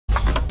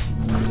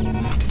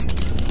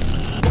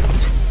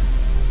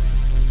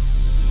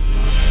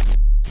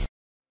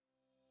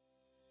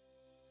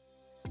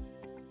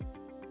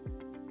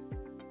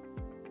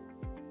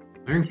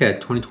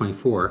IronCAD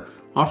 2024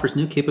 offers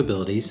new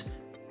capabilities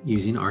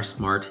using our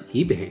Smart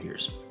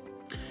E-behaviors.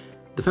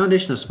 The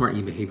foundation of Smart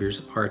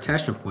E-behaviors are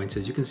attachment points,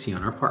 as you can see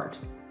on our part.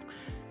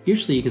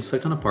 Usually you can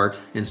select on a part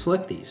and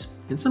select these.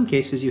 In some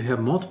cases you have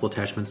multiple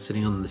attachments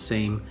sitting on the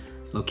same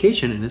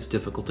location and it's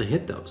difficult to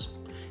hit those.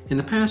 In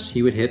the past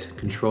you would hit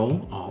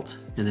Ctrl-Alt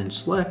and then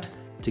select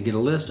to get a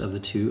list of the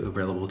two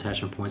available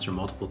attachment points or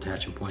multiple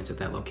attachment points at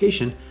that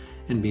location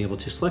and be able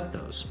to select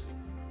those.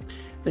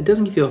 It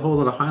doesn't give you a whole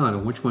lot of highlight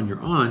on which one you're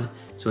on,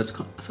 so it's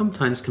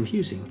sometimes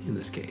confusing in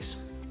this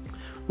case.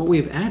 What we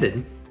have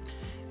added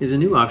is a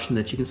new option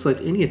that you can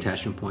select any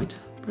attachment point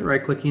by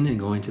right-clicking and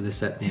going to the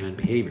Set Name and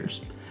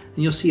Behaviors.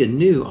 And you'll see a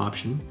new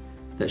option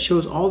that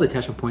shows all the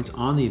attachment points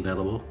on the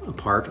available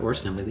part or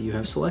assembly that you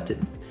have selected.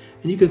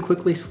 And you can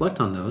quickly select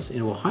on those and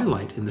it will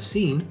highlight in the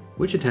scene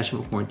which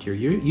attachment point you're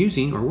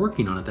using or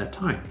working on at that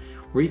time,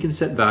 where you can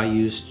set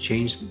values,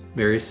 change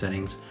various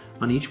settings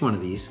on each one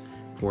of these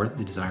for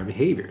the desired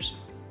behaviors.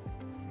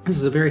 This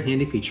is a very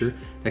handy feature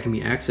that can be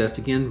accessed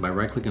again by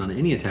right-clicking on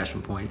any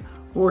attachment point,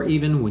 or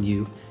even when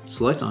you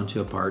select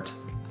onto a part,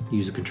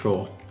 use a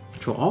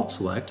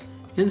Ctrl-Alt-Select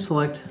and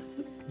select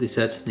the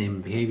Set Name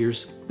and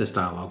Behaviors. This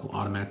dialog will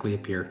automatically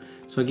appear.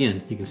 So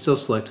again, you can still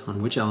select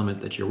on which element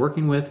that you're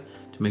working with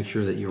to make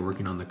sure that you're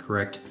working on the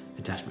correct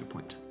attachment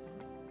point.